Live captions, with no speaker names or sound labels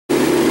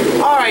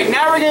Alright,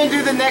 now we're gonna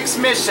do the next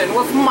mission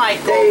with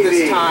Michael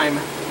this time.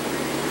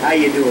 How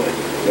you doing?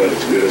 Well,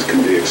 as good as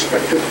can be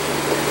expected.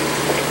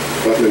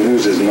 But the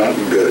news is not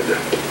good.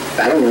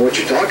 I don't know what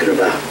you're talking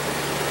about.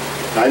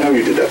 I know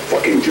you did that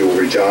fucking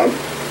jewelry job.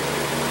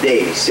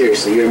 Davey,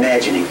 seriously, you're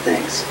imagining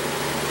things.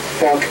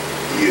 Fuck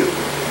you.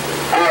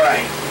 All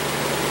right.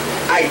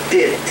 I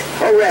did it.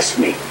 Arrest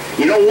me.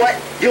 You know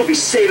what? You'll be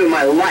saving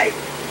my life.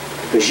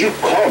 Because you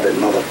called it,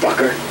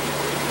 motherfucker.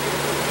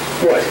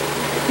 What?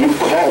 You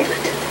called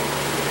it.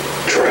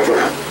 Trevor.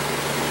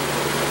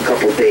 A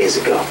couple days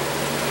ago.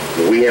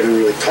 We haven't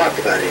really talked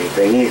about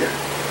anything either.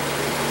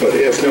 But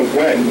if, no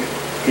when,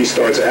 he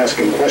starts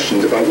asking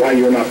questions about why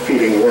you're not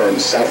feeding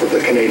worms south of the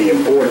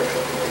Canadian border.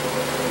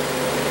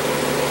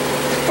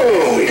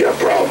 Oh, we got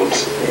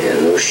problems. Yeah,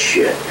 no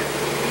shit.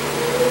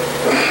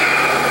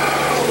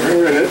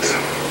 We're in it.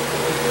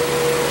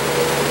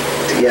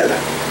 Together.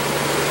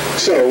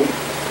 So,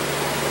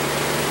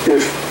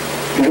 if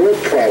your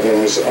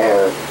problems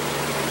are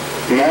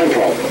my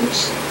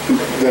problems,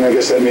 then I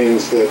guess that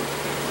means that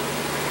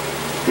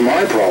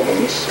my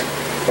problems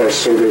are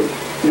sort of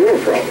your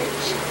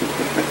problems.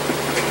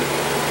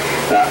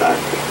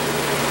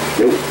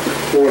 Nope.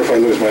 What if I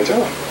lose my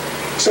job?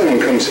 Someone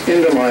comes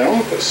into my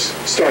office,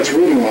 starts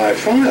reading my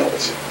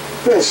files.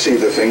 They'll see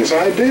the things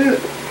I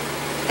did.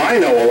 I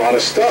know a lot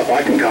of stuff.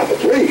 I can cop a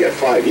plea, get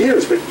 5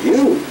 years, but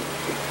you...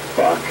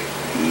 Fuck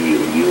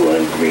you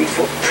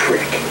ungrateful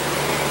prick.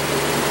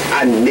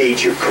 I made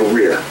your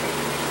career.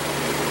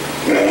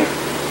 No.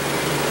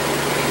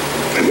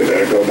 And we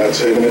better go about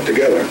saving it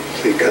together,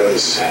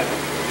 because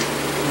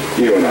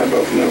you and I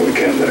both know we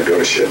can't let it go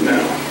to shit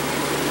now.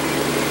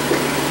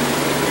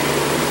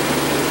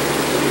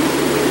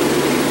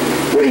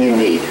 What do you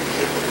need?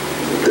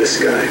 This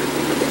guy,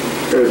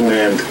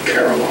 Ferdinand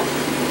Karamoff.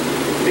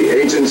 The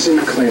agency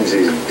claims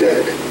he's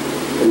dead.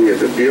 We at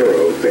the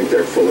Bureau think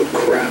they're full of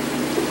crap.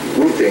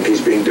 We think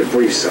he's being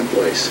debriefed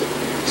someplace.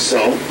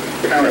 So?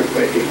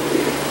 Apparently,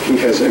 he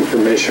has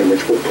information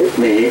which will put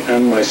me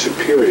and my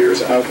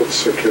superiors out of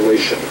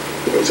circulation.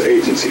 Those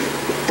agency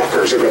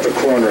fuckers have got the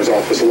coroner's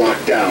office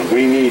locked down.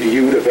 We need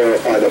you to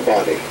verify the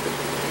body.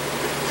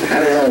 How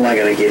the hell am I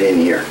gonna get in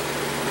here?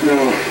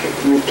 No,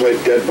 you've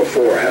played dead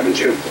before, haven't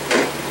you?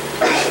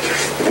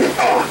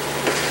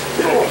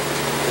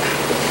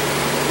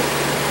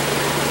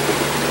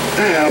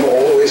 I have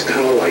always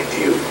kind of liked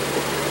you.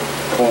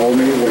 Call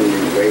me when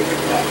you wake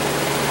up.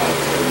 I'll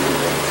tell you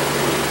what.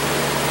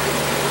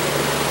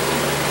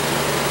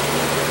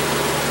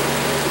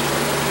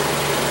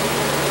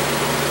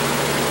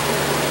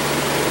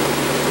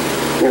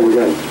 What we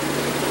got?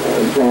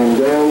 John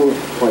Doe,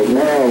 right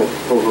now,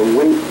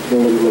 overweight, in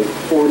his late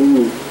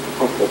 40s,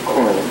 possible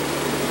coroner.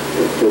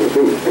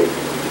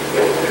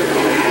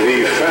 The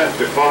fat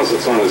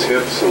deposits on his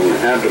hips and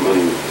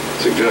abdomen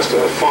suggest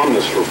a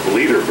fondness for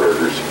bleeder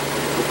burgers.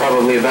 We're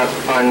probably about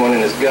to find one in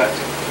his gut,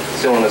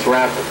 still in his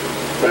wrapper.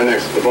 Right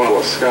next to the bottle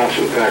of scotch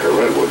and pack of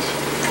redwoods.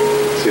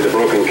 See the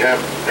broken cap?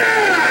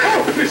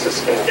 Oh,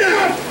 Jesus!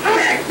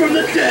 Back from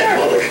the dead,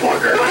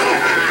 motherfucker!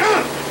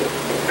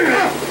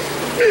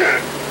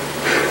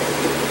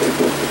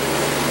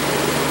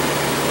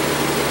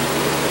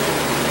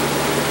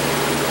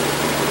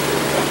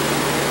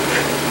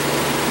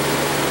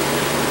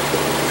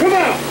 Come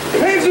on!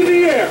 Hands in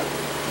the air!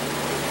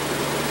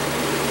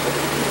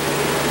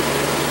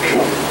 Come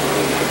on.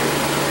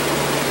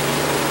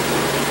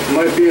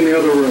 Might be in the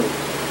other room.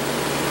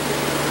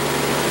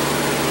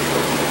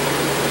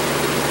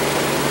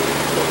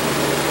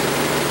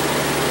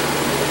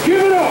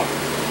 Give it up!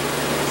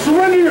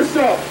 Surrender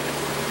yourself!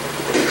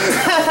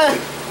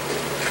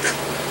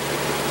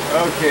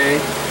 Okay.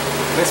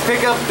 Let's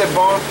pick up the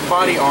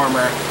body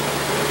armor.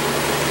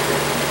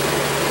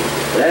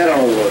 That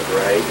don't look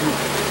right.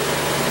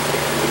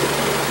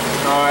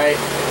 Alright.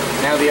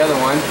 Now the other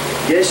one.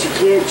 Guess you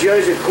can't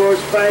judge a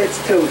corpse by its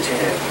toe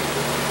tag.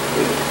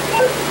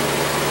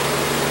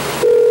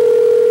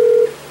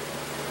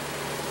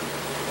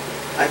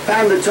 I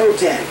found the toe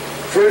tag.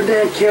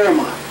 Ferdinand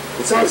Karamoff.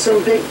 It's on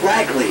some big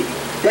black lady.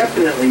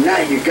 Definitely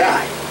not your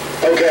guy.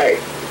 Okay.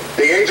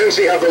 The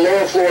agency have the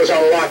lower floors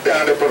on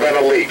lockdown to prevent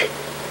a leak.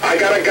 I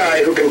got a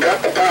guy who can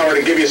cut the power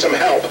to give you some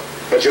help,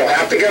 but you'll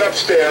have to get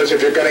upstairs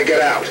if you're gonna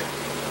get out.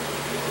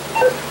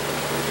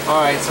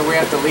 Alright, so we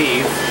have to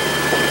leave.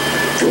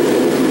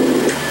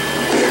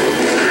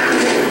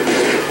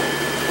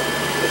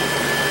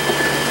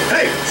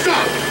 Hey,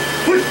 stop!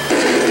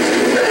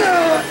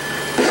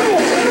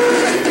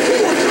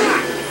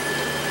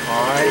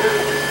 Alright.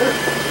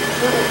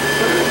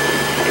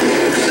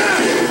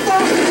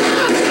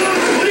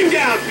 Put him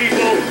down,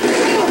 people!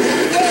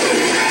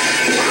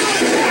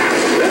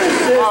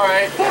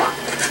 Alright.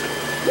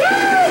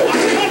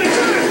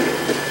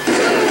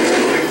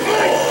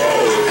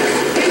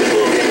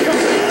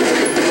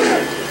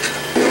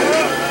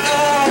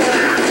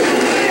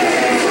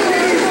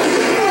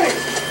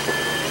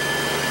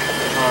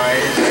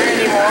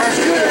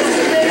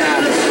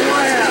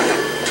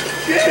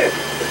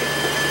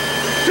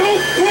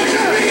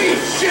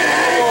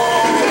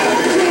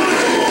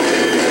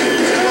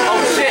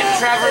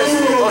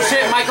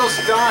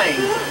 almost dying.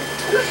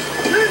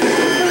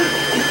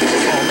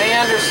 Oh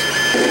man, there's...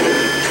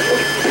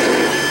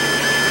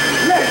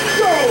 Let's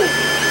go!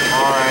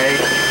 Alright.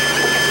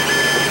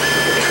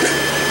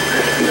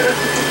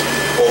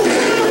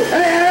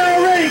 Hey, I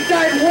already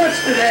died once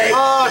today.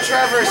 Oh,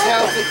 Trevor's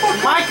healthy.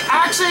 Mike,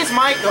 actually it's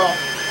Michael.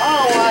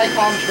 Oh, I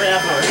call him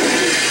Trevor.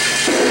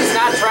 It's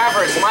not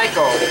Trevor, it's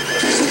Michael.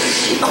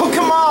 Oh,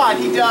 come on,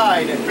 he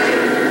died.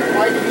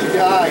 Why did he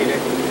die?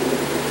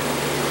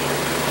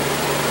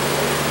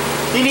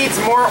 He needs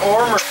more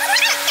armor.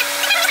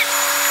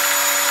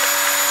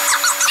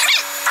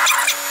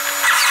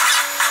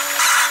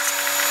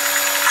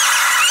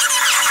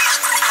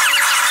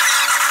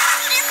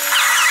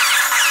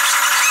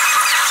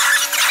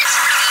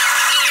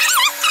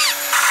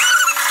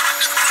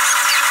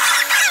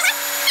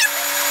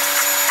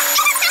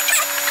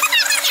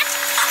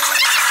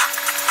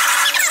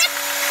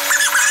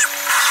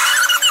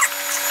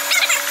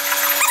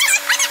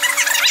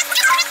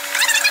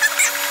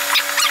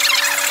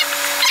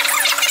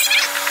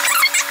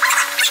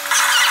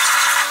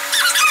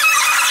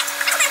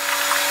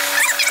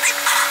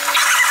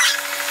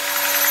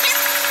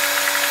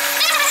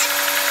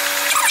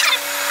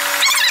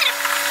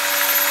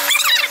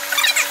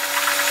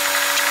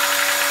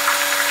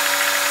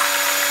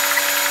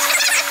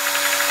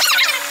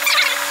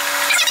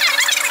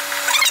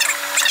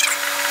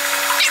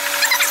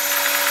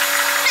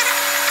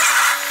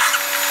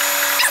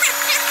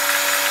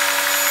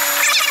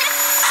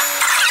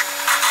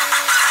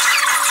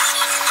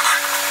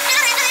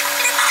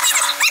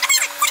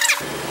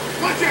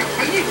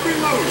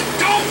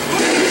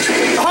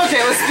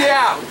 Okay, let's get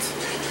out.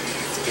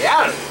 Let's get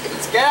out.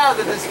 Let's get out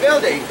of this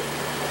building.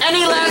 And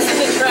he lands in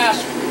the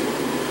trash.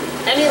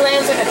 And he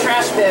lands in a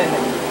trash bin.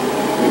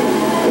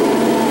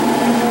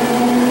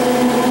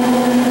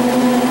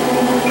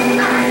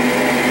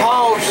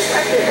 Oh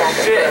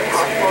shit.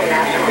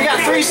 We got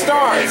 3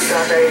 stars.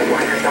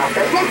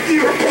 Fuck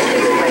you!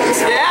 Let's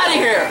get out of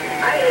here.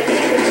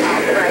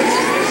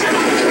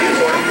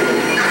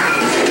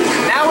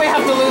 Now we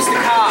have to lose the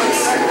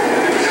cops.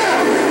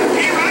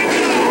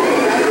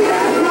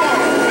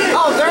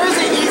 Oh, there's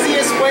the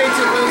easiest way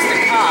to lose the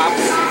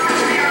cops.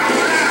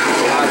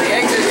 The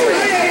exit is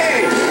like,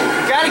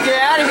 you gotta get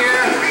out of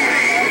here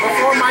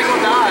before Michael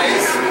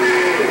dies.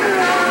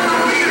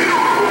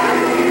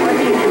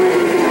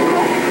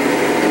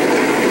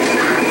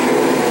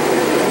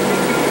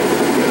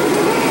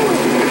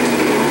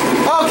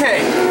 Okay.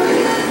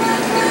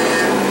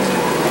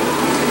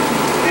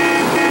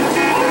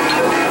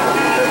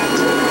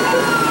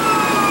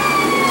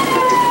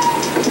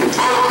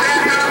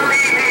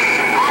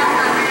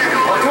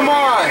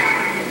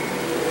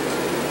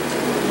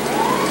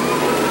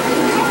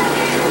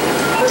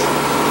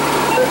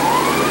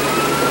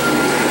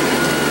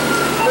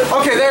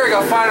 Okay, there we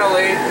go,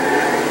 finally.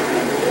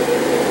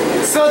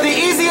 So the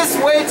easiest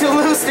way to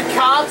lose the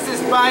cops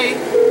is by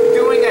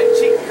doing a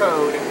cheat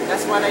code.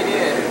 That's what I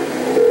did.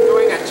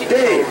 Doing a cheat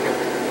Dave,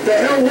 code. the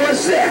hell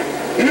was that?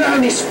 You know how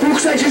many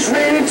spooks I just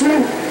ran into?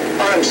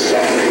 I'm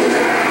sorry.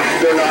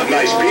 They're not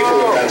nice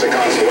people, if that's a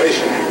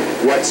consolation.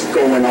 What's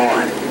going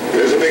on?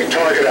 There's a big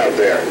target out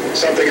there.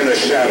 Something in the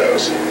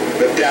shadows.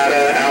 The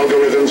data,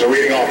 algorithms are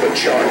reading off the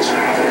charts.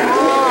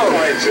 Whoever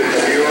finds it,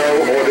 the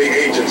Bureau or the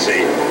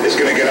agency, is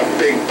going to get a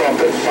big bump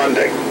in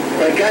funding.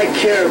 Like I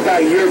care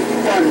about your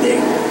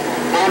funding.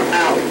 I'm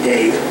out,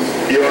 Dave.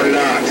 You're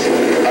not.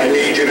 I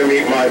need you to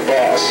meet my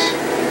boss.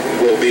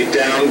 We'll be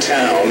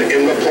downtown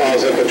in the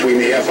plaza between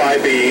the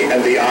FIB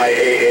and the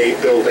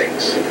IAA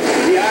buildings.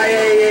 The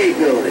IAA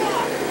building.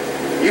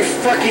 You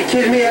fucking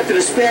kidding me after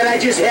the spat I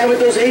just had with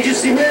those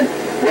agency men?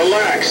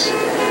 Relax.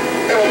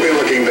 They won't be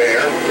looking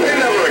there. They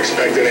never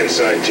expect an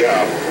inside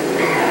job.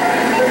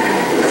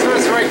 So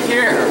it's right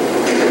here.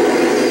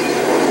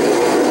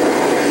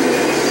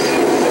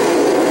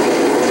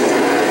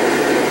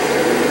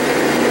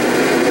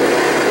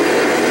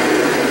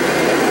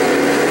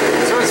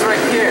 So it's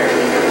right here.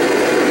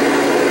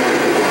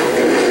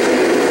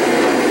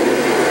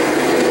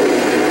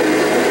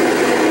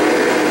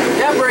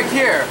 Yeah, right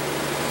here.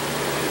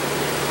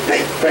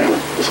 Hey, Franklin,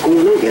 what's going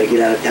on? You gotta get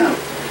out of town.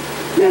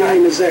 Man, I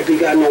ain't exactly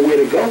got nowhere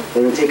to go.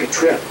 We're gonna take a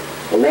trip.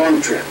 A long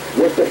trip.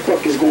 What the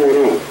fuck is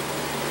going on?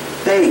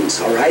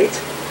 Things, alright?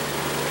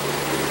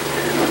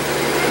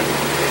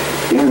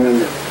 You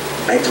remember,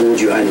 I told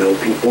you I know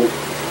people,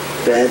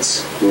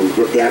 vets, who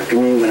looked after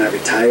me when I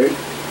retired?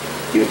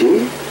 You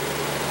did?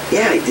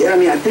 Yeah, I did. I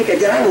mean, I think I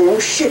did. I don't know.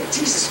 Shit,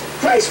 Jesus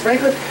Christ,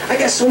 Franklin. I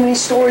got so many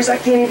stories I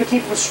can't even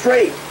keep them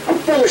straight. I'm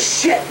full of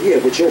shit. Yeah,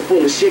 but your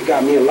full of shit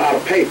got me a lot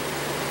of paper.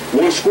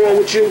 One score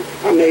with you,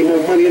 I made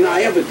more money than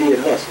I ever did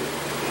hustling.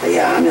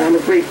 Yeah, I mean, I'm a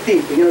great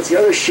thief, but you know, it's the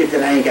other shit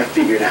that I ain't got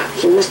figured out.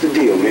 So what's the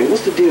deal, man?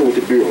 What's the deal with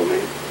the Bureau,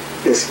 man?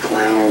 This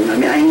clown, I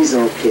mean, he's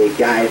an okay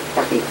guy,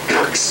 fucking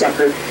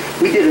cocksucker.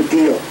 We did a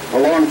deal a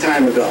long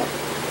time ago.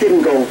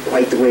 Didn't go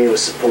quite the way it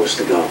was supposed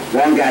to go.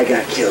 Wrong guy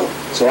got killed.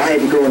 So I had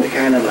to go into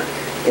kind of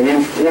an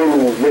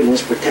informal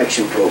witness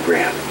protection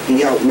program. He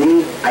helped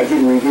me. I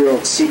didn't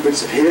reveal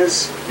secrets of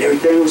his. And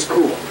everything was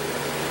cool.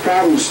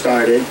 problem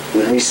started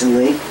when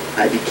recently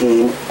I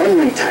became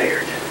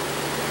unretired.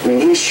 I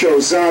mean, he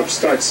shows up,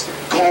 starts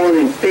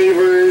calling in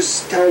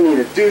favors, telling me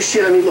to do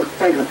shit. I mean, look,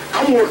 Franklin,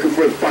 I'm working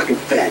for the fucking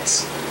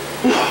feds.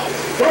 Oh,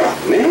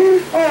 fuck,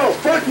 man. Oh,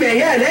 fuck, man,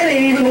 yeah, that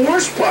ain't even the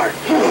worst part.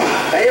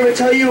 I ever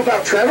tell you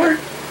about Trevor?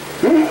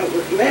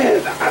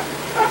 Man,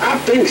 I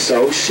think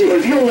so, shit. Well,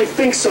 if you only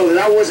think so, then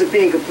I wasn't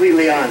being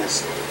completely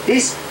honest.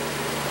 He's,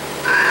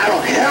 I don't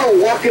know,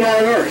 hell walking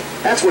on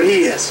earth. That's what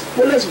he is.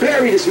 Well, let's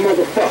bury this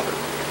motherfucker.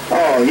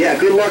 Oh, yeah,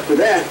 good luck with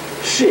that.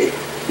 Shit.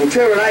 And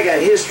Trevor and I got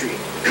history.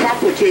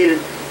 Complicated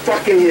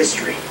fucking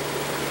history.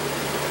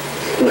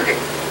 Look,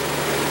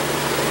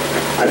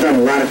 I've done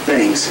a lot of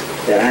things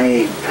that I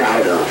ain't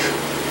proud of.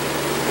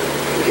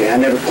 Okay, I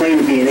never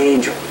claimed to be an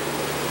angel.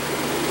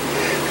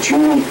 But you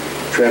meet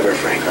Trevor,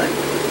 Franklin,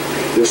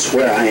 you'll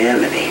swear I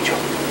am an angel.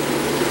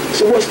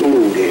 So what's the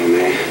move then,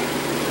 man?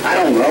 I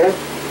don't know.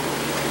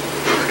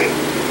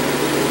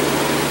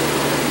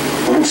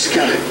 I'm just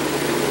gonna,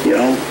 you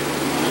know,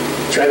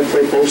 try to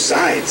play both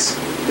sides.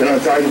 You know,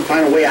 until I can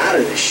find a way out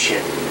of this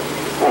shit.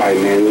 All right,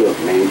 man, look,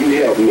 man,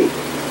 you help me.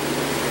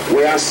 The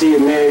way I see it,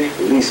 man,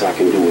 the least I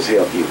can do is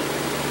help you.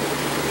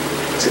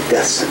 It's a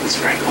death sentence,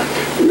 Franklin.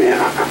 Man,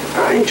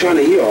 I ain't trying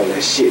to hear all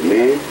that shit,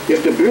 man.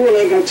 If the Bureau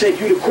ain't gonna take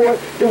you to court,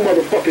 them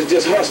motherfuckers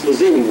just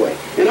hustlers anyway.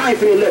 And I ain't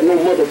finna let no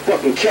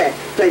motherfucking cat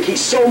think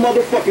he's so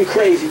motherfucking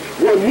crazy,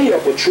 run me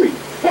up a tree.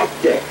 Fuck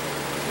that.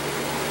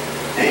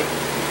 Hey,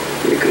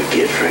 you're a good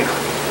kid,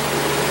 Franklin.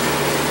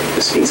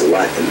 This means a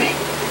lot to me.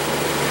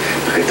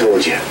 Like I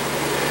told you,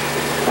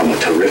 I'm a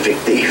terrific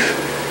thief.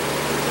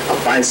 I'll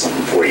find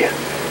something for you.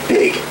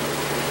 Big.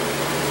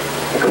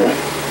 Now, come on.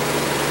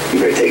 You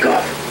better take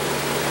off.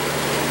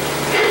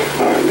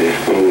 All right,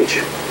 man. I'm with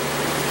you.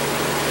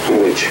 I'm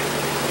with you.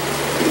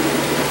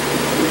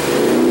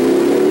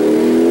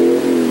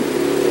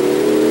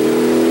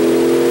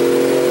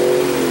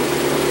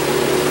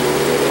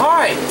 All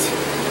right.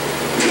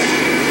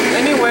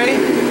 Anyway,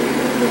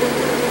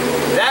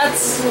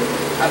 that's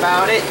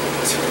about it.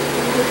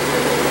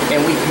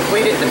 And we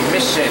completed the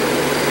mission.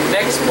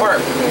 Next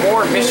part,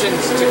 more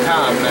missions to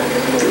come.